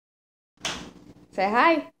Say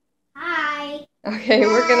hi. Hi. Okay,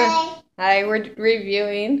 Hi. we're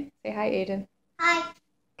reviewing. Say hi, Aiden. Hi.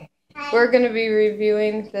 We're gonna be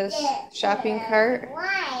reviewing this shopping cart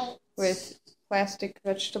Why? with plastic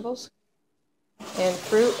vegetables and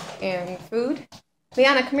fruit and food.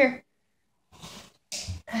 Liana, come here.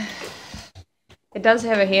 It does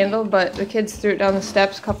have a handle, but the kids threw it down the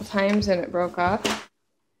steps a couple times and it broke off.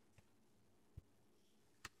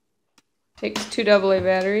 Takes 2 AA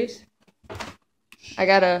batteries. I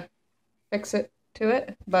gotta fix it to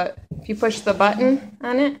it, but if you push the button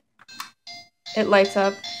on it, it lights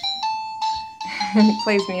up. It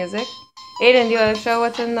plays music. Aiden, do you want to show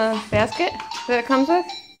what's in the basket that it comes with?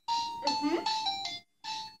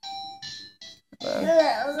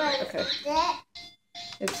 Okay.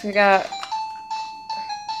 It's got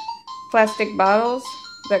plastic bottles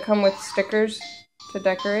that come with stickers to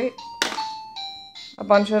decorate. A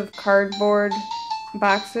bunch of cardboard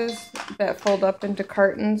boxes that fold up into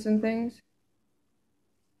cartons and things.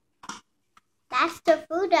 That's the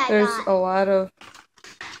food I There's got. a lot of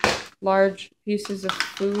large pieces of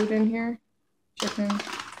food in here. Chicken.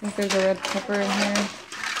 I think there's a red pepper in here.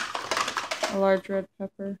 A large red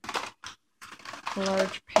pepper. A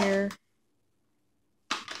large pear.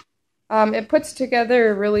 It puts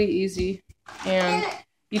together really easy, and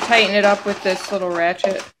you tighten it up with this little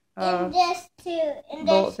ratchet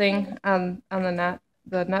bolt thing on the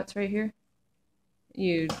nuts right here.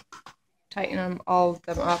 You tighten all of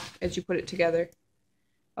them up as you put it together.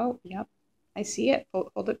 Oh, yep, I see it.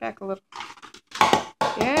 Hold it back a little.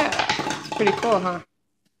 Yeah, it's pretty cool, huh?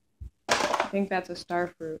 I think that's a star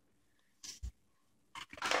fruit.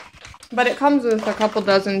 But it comes with a couple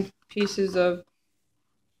dozen pieces of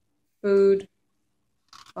food,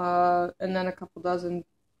 and then a couple dozen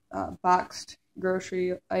boxed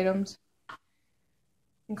grocery items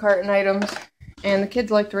and carton items. And the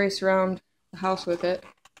kids like to race around the house with it. Do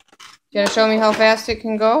you want to show me how fast it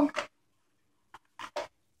can go?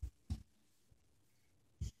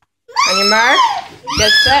 On your mark,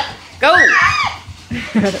 get set, go!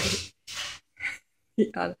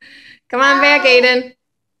 Yeah. Come on back, Aiden.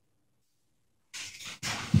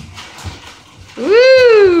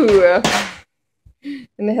 Woo!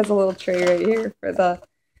 And it has a little tray right here for the,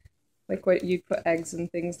 like what you put eggs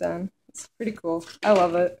and things on. It's pretty cool. I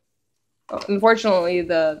love it. Oh, unfortunately,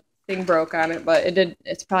 the thing broke on it, but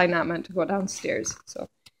it's probably not meant to go downstairs. So,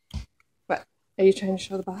 but are you trying to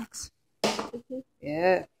show the box?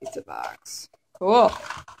 Yeah, pizza box. Cool.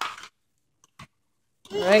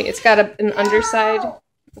 All right, it's got an underside.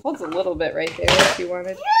 It holds a little bit right there if you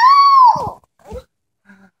wanted.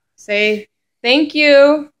 Say thank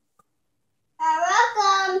you. You're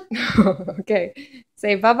welcome. Okay.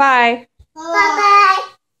 Say bye-bye. Bye-bye.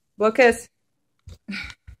 Blow kiss.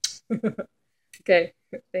 Okay,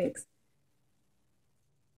 thanks.